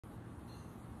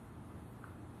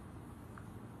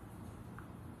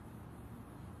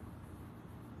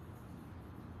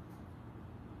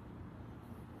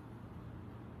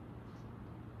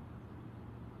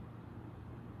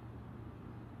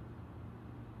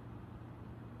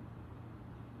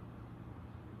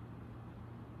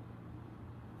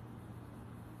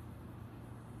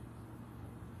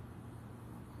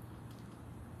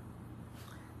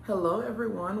Hello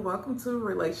everyone, welcome to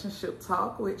Relationship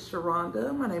Talk with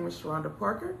Sharonda. My name is Sharonda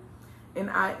Parker and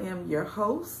I am your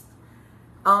host.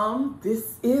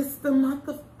 This is the month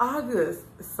of August,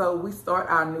 so we start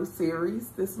our new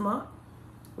series this month.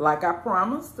 Like I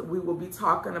promised, we will be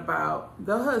talking about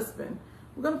the husband.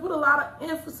 We're going to put a lot of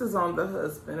emphasis on the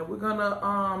husband, and we're going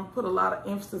to put a lot of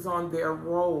emphasis on their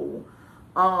role.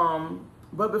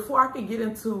 But before I can get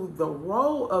into the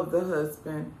role of the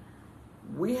husband,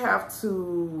 we have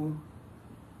to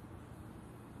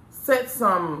set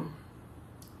some,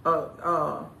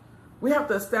 we have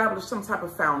to establish some type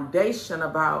of foundation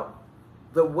about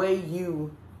the way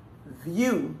you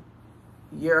view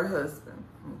your husband,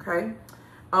 okay?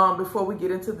 Before we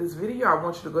get into this video, I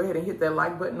want you to go ahead and hit that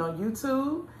like button on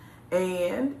YouTube.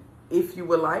 And if you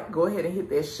would like, go ahead and hit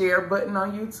that share button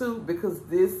on YouTube, because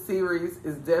this series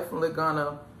is definitely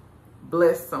gonna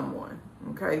bless someone,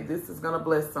 okay? This is gonna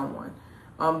bless someone.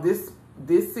 This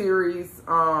series is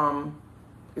going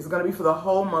to be for the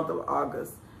whole month of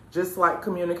August, just like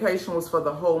communication was for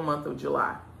the whole month of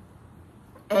July.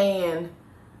 And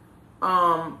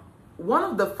one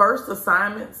of the first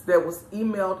assignments that was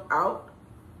emailed out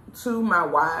to my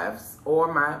wives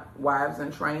or my wives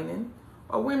in training,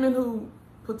 or women who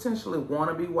potentially want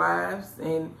to be wives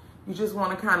and you just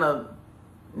want to kind of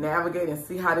navigate and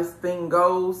see how this thing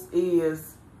goes,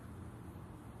 is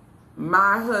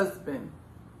my husband.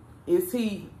 Is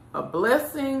he a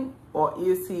blessing or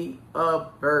is he a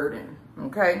burden?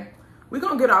 Okay, we're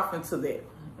going to get off into that.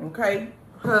 Okay,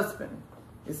 husband,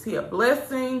 is he a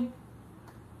blessing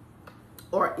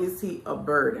or is he a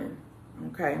burden?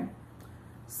 Okay,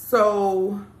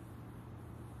 so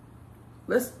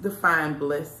let's define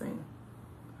blessing.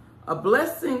 A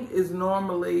blessing is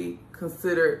normally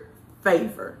considered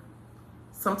favor,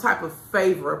 some type of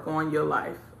favor upon your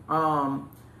life.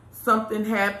 Something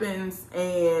happens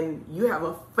and you have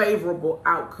a favorable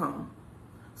outcome.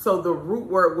 So the root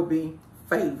word would be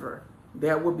favor.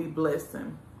 That would be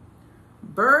blessing.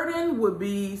 Burden would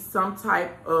be some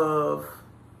type of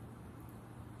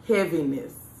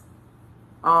heaviness.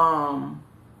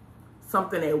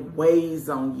 Something that weighs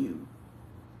on you.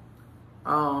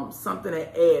 Something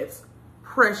that adds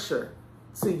pressure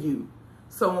to you.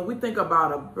 So when we think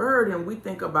about a burden, we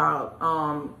think about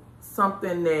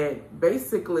something that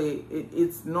basically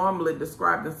it's normally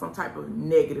described in some type of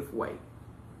negative way,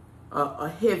 a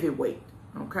heavy weight.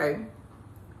 Okay,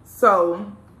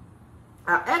 so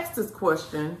I asked this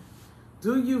question: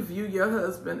 do you view your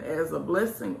husband as a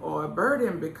blessing or a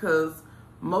burden? Because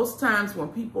most times when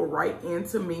people write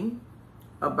into me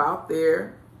about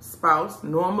their spouse,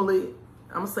 normally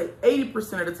I'm gonna say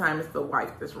 80% of the time it's the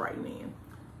wife that's writing in,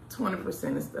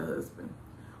 20% is the husband.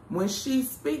 When she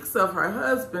speaks of her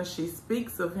husband, she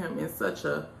speaks of him in such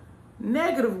a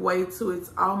negative way too.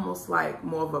 It's almost like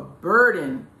more of a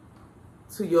burden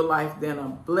to your life than a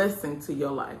blessing to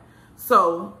your life.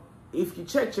 So if you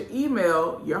checked your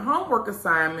email, your homework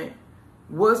assignment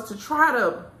was to try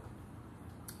to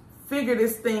figure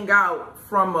this thing out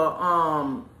from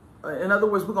in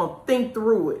other words, we're going to think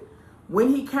through it. When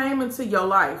he came into your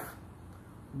life,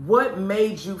 what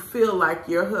made you feel like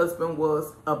your husband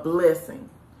was a blessing?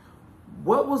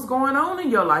 What was going on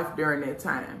in your life during that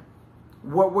time?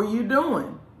 What were you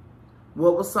doing?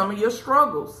 What were some of your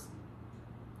struggles?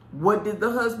 What did the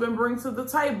husband bring to the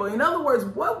table? In other words,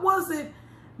 what was it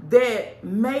that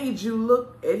made you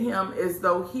look at him as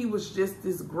though he was just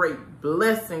this great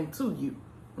blessing to you?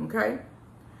 Okay?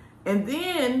 And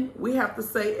then we have to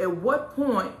say, at what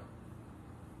point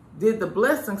did the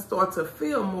blessing start to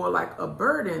feel more like a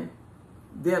burden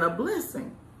than a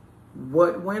blessing?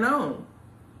 What went on?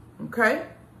 Okay,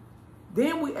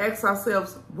 then we ask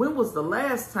ourselves, when was the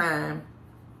last time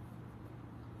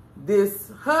this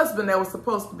husband that was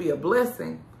supposed to be a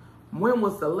blessing, when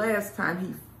was the last time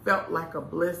he felt like a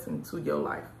blessing to your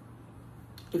life?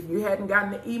 If you hadn't gotten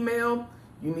the email,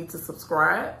 you need to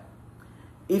subscribe.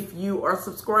 If you are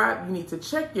subscribed, you need to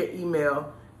check your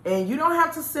email, and you don't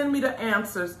have to send me the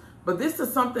answers, but this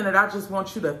is something that I just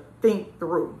want you to think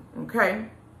through, okay?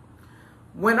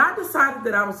 When I decided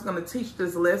that I was going to teach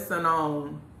this lesson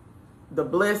on the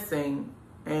blessing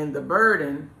and the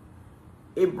burden,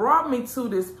 it brought me to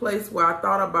this place where I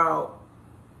thought about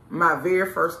my very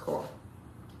first call.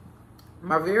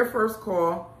 My very first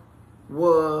call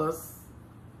was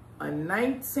a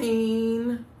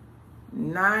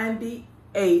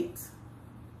 1998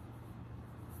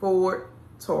 Ford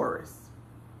Taurus,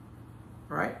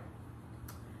 right?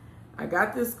 I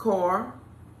got this car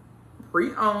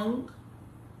pre-owned.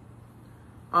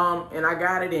 And I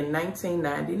got it in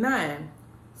 1999.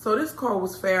 So this car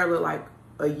was fairly like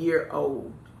a year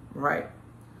old, right?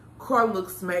 Car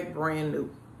looked smack brand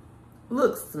new.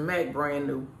 Looked smack brand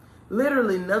new.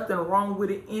 Literally nothing wrong with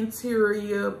the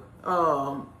interior,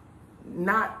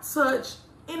 not touched,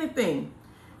 anything.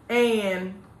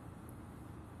 And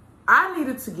I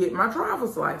needed to get my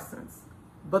driver's license.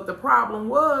 But the problem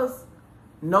was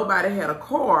nobody had a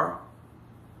car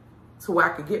to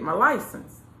where I could get my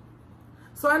license.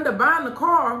 So I ended up buying the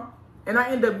car, and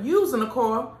I ended up using the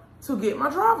car to get my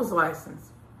driver's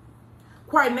license.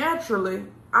 Quite naturally,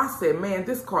 I said, man,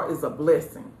 this car is a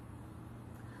blessing.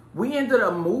 We ended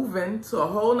up moving to a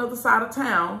whole nother side of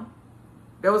town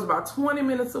that was about 20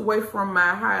 minutes away from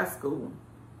my high school.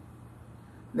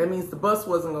 That means the bus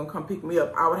wasn't going to come pick me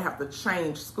up. I would have to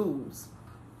change schools.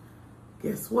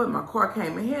 Guess what? My car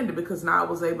came in handy because now I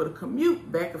was able to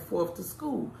commute back and forth to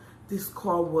school. This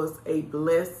car was a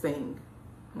blessing,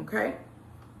 okay?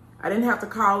 I didn't have to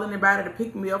call anybody to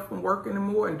pick me up from work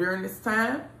anymore. And during this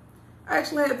time, I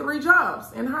actually had 3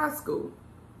 jobs in high school.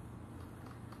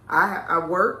 I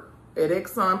worked at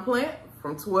Exxon plant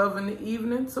from 12 in the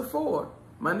evening to 4,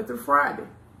 Monday through Friday.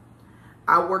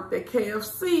 I worked at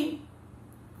KFC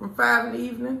from 5 in the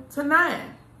evening to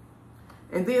 9.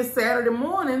 And then Saturday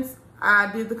mornings,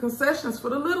 I did the concessions for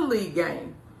the Little League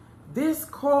game. This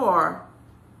car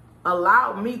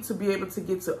allowed me to be able to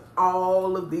get to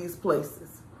all of these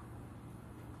places.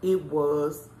 It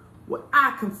was what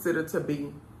I consider to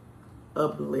be a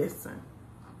blessing.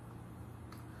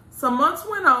 Some months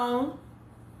went on,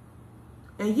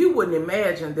 and you wouldn't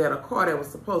imagine that a car that was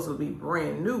supposed to be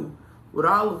brand new would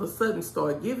all of a sudden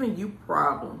start giving you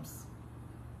problems.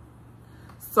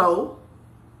 So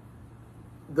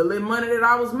the little money that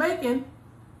I was making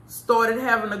started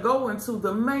having to go into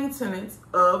the maintenance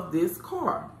of this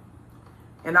car.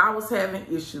 And I was having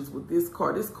issues with this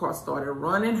car. This car started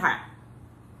running hot.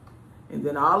 And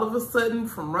then all of a sudden,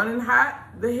 from running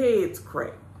hot, the heads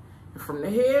cracked. And from the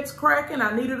heads cracking,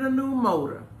 I needed a new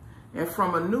motor. And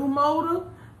from a new motor,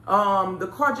 the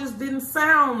car just didn't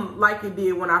sound like it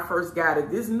did when I first got it.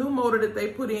 This new motor that they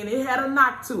put in, it had a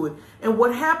knock to it. And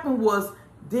what happened was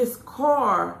this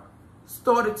car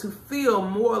started to feel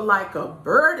more like a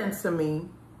burden to me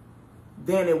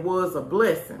than it was a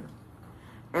blessing.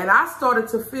 And I started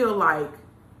to feel like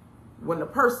when the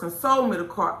person sold me the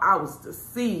car, I was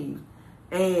deceived.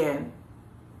 And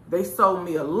they sold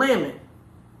me a lemon,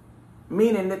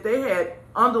 meaning that they had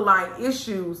underlying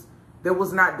issues that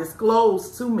was not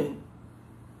disclosed to me.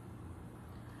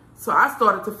 So I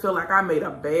started to feel like I made a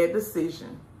bad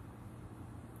decision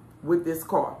with this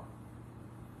car.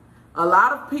 A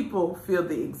lot of people feel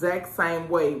the exact same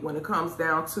way when it comes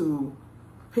down to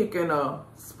picking a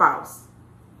spouse.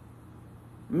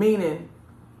 Meaning,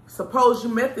 suppose you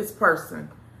met this person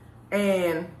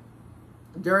and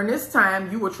during this time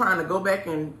you were trying to go back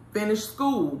and finish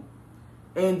school,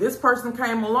 and this person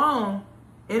came along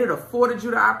and it afforded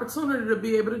you the opportunity to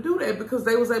be able to do that because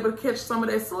they was able to catch some of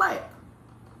that slack.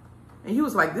 And you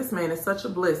was like, this man is such a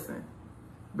blessing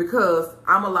because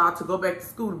I'm allowed to go back to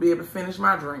school to be able to finish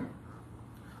my dream.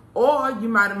 Or you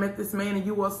might have met this man and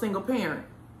you were a single parent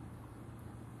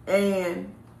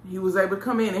and he was able to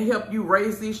come in and help you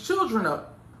raise these children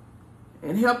up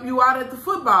and help you out at the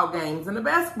football games and the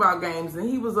basketball games. And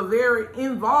he was a very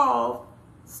involved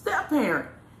step parent.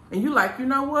 And you like, you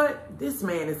know what? This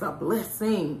man is a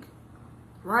blessing,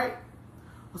 right?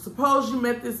 Well, suppose you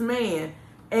met this man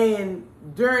and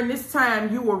during this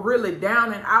time you were really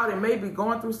down and out and maybe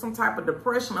going through some type of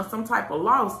depression or some type of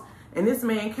loss. And this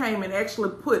man came and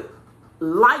actually put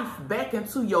life back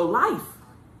into your life.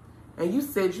 And you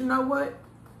said, you know what?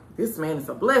 This man is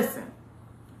a blessing.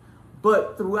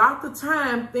 But throughout the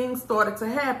time, things started to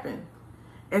happen.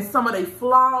 And some of their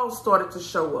flaws started to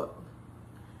show up.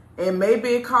 And maybe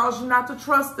it caused you not to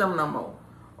trust them no more.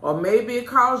 Or maybe it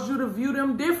caused you to view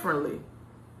them differently.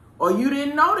 Or you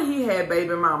didn't know that he had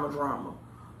baby mama drama.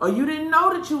 Or you didn't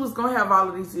know that you was going to have all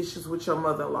of these issues with your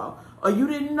mother-in-law. Or you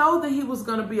didn't know that he was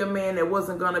going to be a man that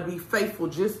wasn't going to be faithful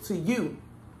just to you.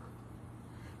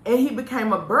 And he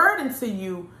became a burden to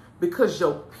you because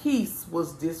your peace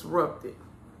was disrupted.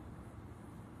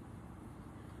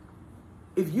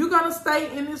 If you're going to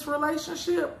stay in this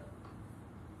relationship,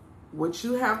 what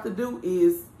you have to do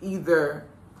is either,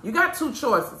 you got 2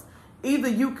 choices. Either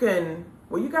you can,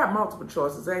 well, you got multiple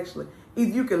choices actually.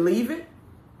 Either you can leave it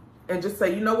and just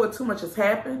say, you know what, too much has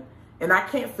happened and I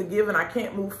can't forgive and I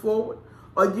can't move forward.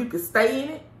 Or you can stay in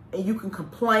it and you can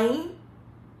complain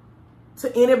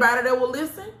to anybody that will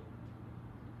listen.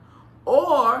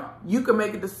 Or you can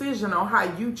make a decision on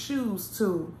how you choose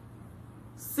to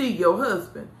see your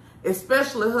husband,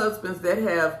 especially husbands that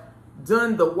have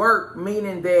done the work,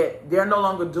 meaning that they're no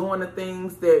longer doing the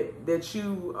things that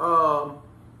you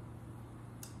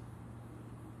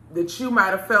that you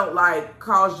might have felt like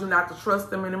caused you not to trust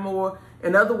them anymore.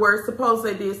 In other words, suppose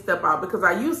they did step out, because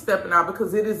I use stepping out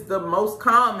because it is the most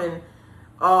common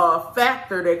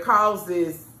factor that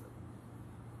causes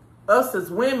us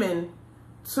as women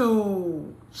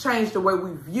to change the way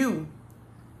we view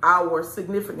our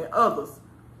significant others.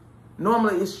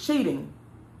 Normally it's cheating,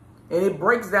 and it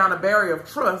breaks down a barrier of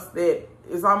trust that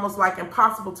is almost like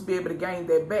impossible to be able to gain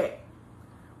that back.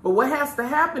 But what has to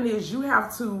happen is you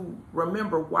have to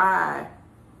remember why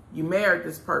you married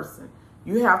this person.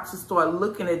 You have to start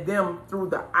looking at them through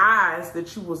the eyes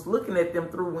that you was looking at them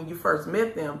through when you first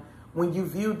met them, when you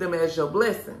viewed them as your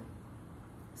blessing.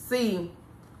 See,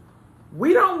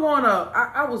 we don't want to,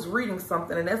 I was reading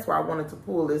something, and that's why I wanted to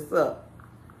pull this up,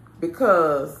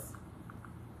 because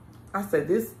I said,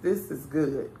 this is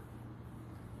good.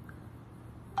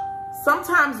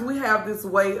 Sometimes we have this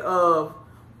way of,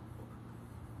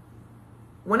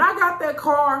 when I got that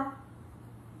car,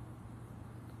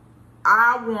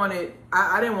 I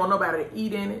didn't want nobody to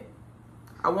eat in it.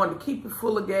 I wanted to keep it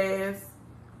full of gas.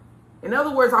 In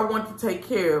other words, I wanted to take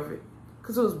care of it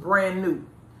because it was brand new.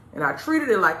 And I treated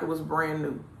it like it was brand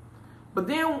new. But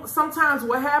then sometimes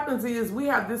what happens is we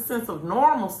have this sense of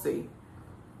normalcy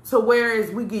to whereas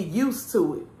we get used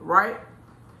to it, right?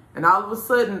 And all of a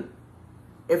sudden,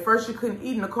 at first you couldn't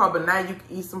eat in the car, but now you can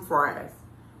eat some fries.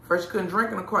 First you couldn't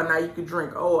drink in the car, now you can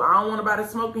drink. Oh, I don't want nobody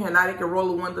smoking here. Now they can roll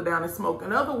the window down and smoke.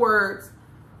 In other words,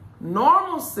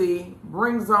 normalcy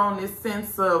brings on this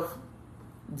sense of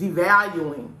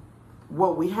devaluing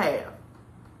what we have.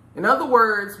 In other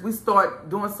words, we start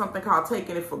doing something called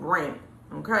taking it for granted,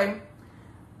 okay?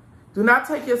 Do not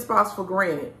take your spouse for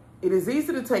granted. It is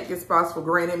easy to take your spouse for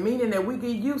granted, meaning that we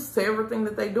get used to everything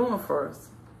that they're doing for us.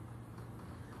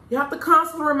 You have to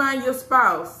constantly remind your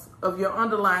spouse of your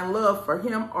underlying love for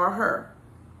him or her.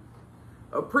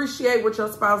 Appreciate what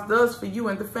your spouse does for you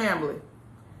and the family.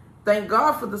 Thank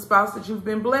God for the spouse that you've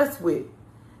been blessed with.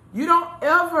 You don't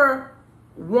ever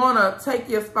want to take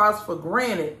your spouse for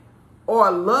granted or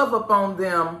love upon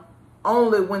them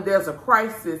only when there's a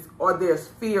crisis or there's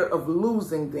fear of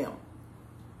losing them.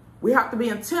 We have to be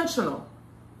intentional.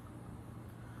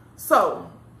 So,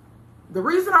 the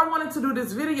reason I wanted to do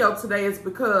this video today is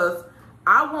because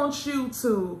I want you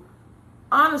to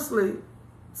honestly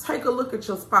take a look at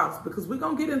your spouse, because we're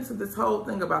going to get into this whole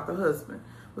thing about the husband.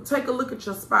 But take a look at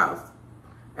your spouse.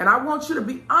 And I want you to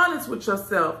be honest with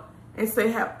yourself and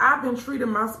say, have I been treating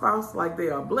my spouse like they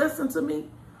are a blessing to me?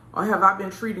 Or have I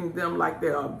been treating them like they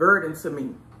are a burden to me?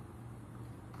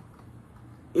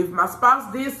 If my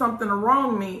spouse did something to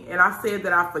wrong me and I said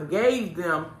that I forgave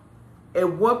them, at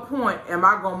what point am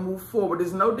I going to move forward?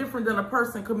 It's no different than a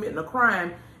person committing a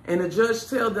crime and the judge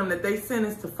tells them that they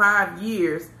sentenced to 5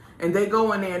 years, and they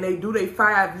go in there and they do their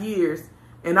 5 years,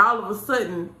 and all of a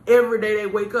sudden, every day they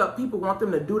wake up, people want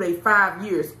them to do their 5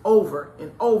 years over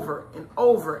and over and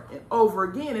over and over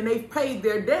again, and they've paid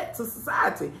their debt to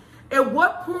society. At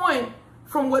what point,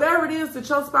 from whatever it is that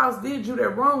your spouse did you that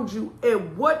wronged you,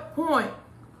 at what point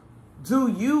do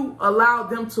you allow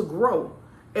them to grow?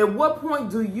 At what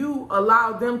point do you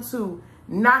allow them to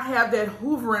not have that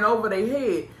hovering over their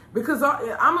head? Because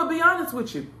I'm going to be honest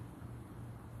with you.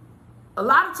 A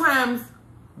lot of times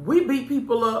we beat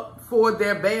people up for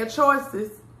their bad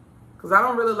choices, because I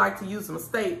don't really like to use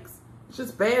mistakes. It's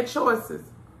just bad choices.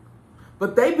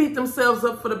 But they beat themselves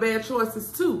up for the bad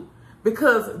choices too,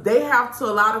 because they have to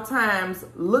a lot of times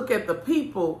look at the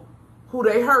people who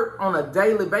they hurt on a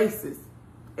daily basis.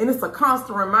 And it's a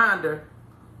constant reminder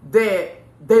that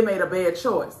they made a bad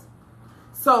choice.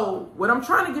 So what I'm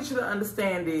trying to get you to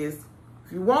understand is,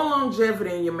 if you want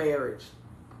longevity in your marriage,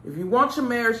 if you want your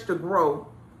marriage to grow,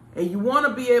 and you want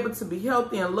to be able to be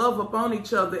healthy and love upon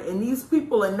each other, and these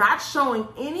people are not showing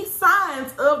any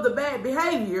signs of the bad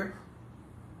behavior,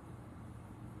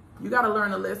 you got to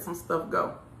learn to let some stuff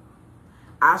go.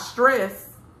 I stress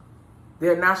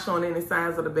they're not showing any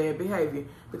signs of the bad behavior,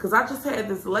 because I just had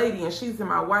this lady, and she's in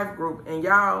my wife group, and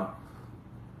y'all,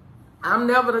 I'm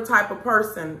never the type of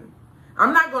person,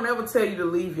 I'm not going to ever tell you to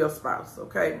leave your spouse,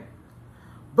 okay?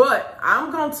 But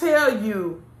I'm going to tell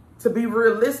you to be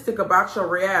realistic about your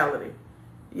reality.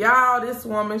 Y'all, this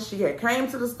woman, she had came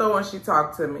to the store and she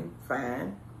talked to me.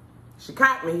 Fine. She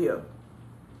caught me here.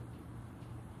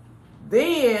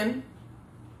 Then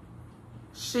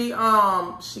she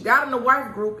got in the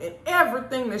wife group, and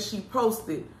everything that she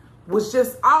posted was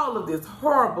just all of this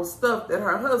horrible stuff that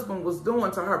her husband was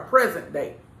doing to her present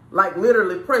day. Like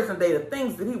literally present day, the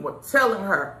things that he was telling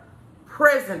her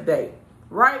present day,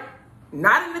 right?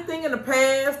 Not anything in the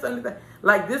past, anything.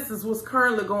 Like, this is what's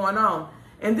currently going on.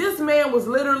 And this man was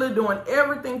literally doing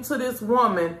everything to this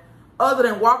woman other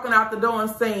than walking out the door and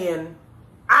saying,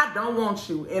 I don't want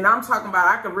you. And I'm talking about,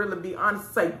 I could really be honest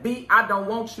and say, B, I don't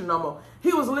want you no more.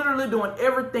 He was literally doing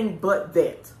everything but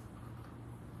that.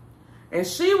 And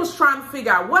she was trying to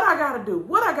figure out what I got to do,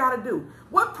 what I got to do,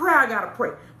 what prayer I got to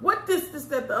pray, what this,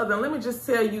 that, the other. And let me just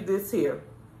tell you this here,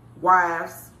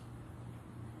 wives.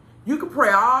 You can pray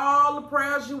all the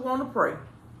prayers you want to pray.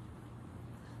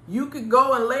 You could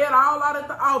go and lay it all out at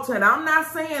the altar. And I'm not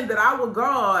saying that our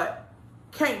God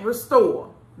can't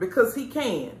restore, because he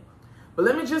can. But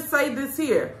let me just say this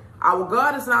here. Our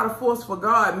God is not a forceful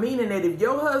God, meaning that if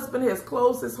your husband has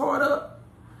closed his heart up,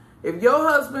 if your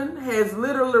husband has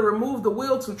literally removed the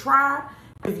will to try,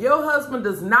 if your husband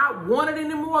does not want it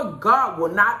anymore, God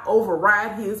will not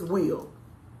override his will.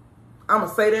 I'm going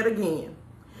to say that again.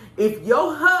 If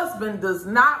your husband does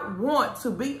not want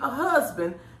to be a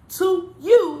husband to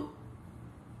you,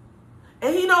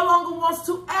 and he no longer wants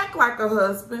to act like a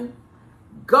husband,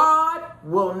 God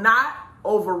will not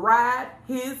override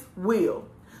his will.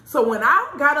 So when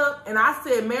I got up and I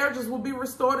said marriages will be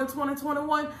restored in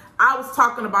 2021, I was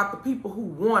talking about the people who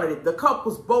wanted it, the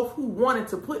couples both who wanted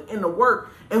to put in the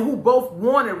work and who both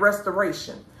wanted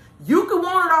restoration. You can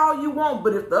want it all you want,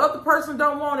 but if the other person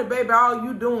don't want it, baby, all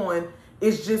you doing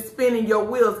is just spinning your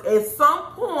wheels. At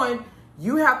some point,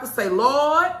 you have to say,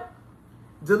 Lord,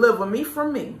 deliver me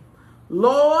from me.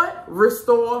 Lord,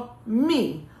 restore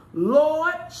me.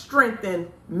 Lord,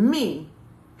 strengthen me.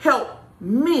 Help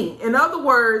me. In other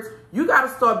words, you got to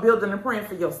start building and praying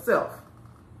for yourself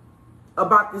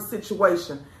about this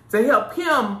situation to help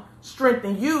him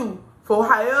strengthen you for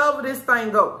however this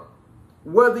thing goes.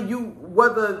 Whether you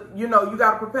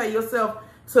got to prepare yourself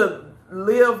to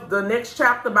live the next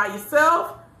chapter by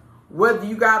yourself, whether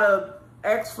you got to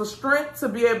ask for strength to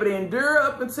be able to endure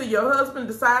up until your husband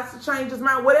decides to change his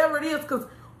mind, whatever it is, because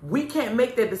we can't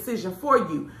make that decision for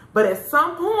you. But at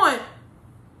some point,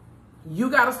 you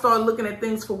got to start looking at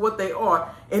things for what they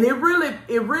are. And it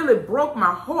really broke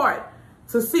my heart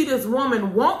to see this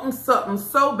woman wanting something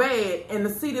so bad and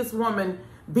to see this woman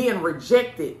being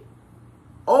rejected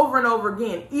over and over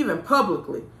again, even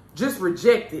publicly, just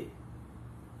rejected.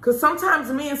 Because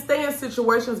sometimes men stay in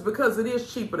situations because it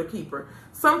is cheaper to keep her.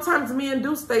 Sometimes men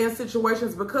do stay in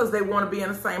situations because they want to be in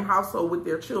the same household with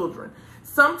their children.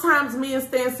 Sometimes men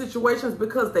stay in situations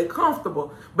because they're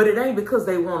comfortable, but it ain't because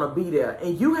they want to be there.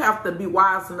 And you have to be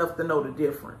wise enough to know the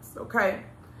difference, okay?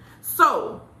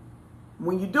 So,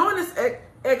 when you're doing this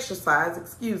exercise,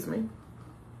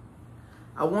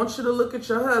 I want you to look at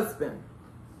your husband.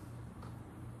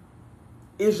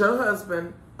 Is your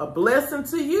husband a blessing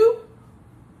to you?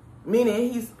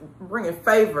 Meaning he's bringing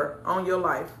favor on your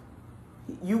life.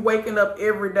 You waking up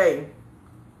every day,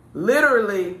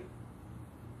 literally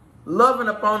loving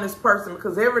upon this person,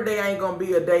 because every day ain't going to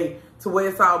be a day to where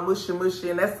it's all mushy,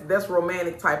 and that's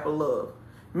romantic type of love.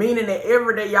 Meaning that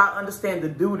every day y'all understand the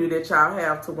duty that y'all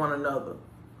have to one another.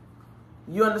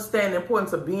 You understand the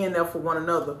importance of being there for one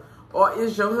another. Or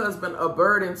is your husband a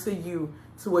burden to you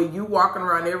to where you walking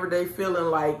around every day feeling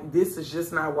like this is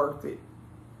just not worth it?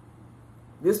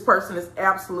 This person is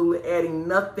absolutely adding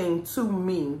nothing to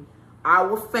me,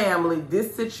 our family,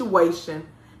 this situation,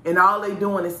 and all they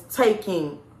doing is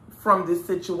taking from this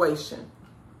situation.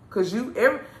 Because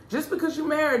just because you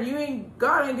married,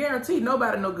 God ain't guaranteed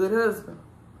nobody no good husband.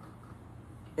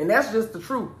 And that's just the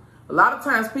truth. A lot of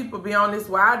times people be on this,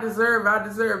 well, I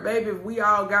deserve. Baby, if we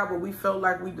all got what we felt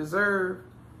like we deserved,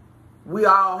 we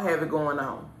all have it going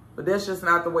on. But that's just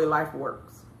not the way life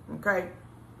works, okay?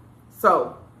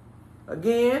 So,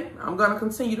 again, I'm going to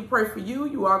continue to pray for you.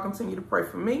 You all continue to pray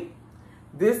for me.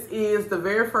 This is the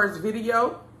very first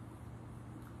video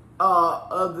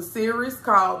of the series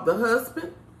called The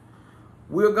Husband.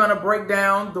 We're going to break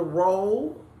down the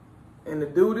role and the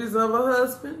duties of a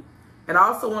husband. And I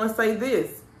also want to say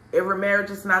this. Every marriage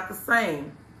is not the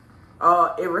same.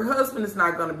 Every husband is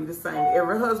not going to be the same.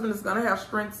 Every husband is going to have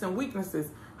strengths and weaknesses.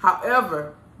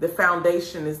 However, the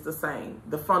foundation is the same.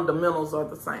 The fundamentals are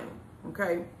the same.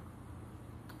 Okay?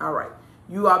 All right.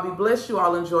 You all be blessed. You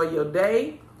all enjoy your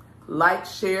day. Like,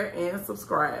 share, and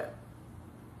subscribe.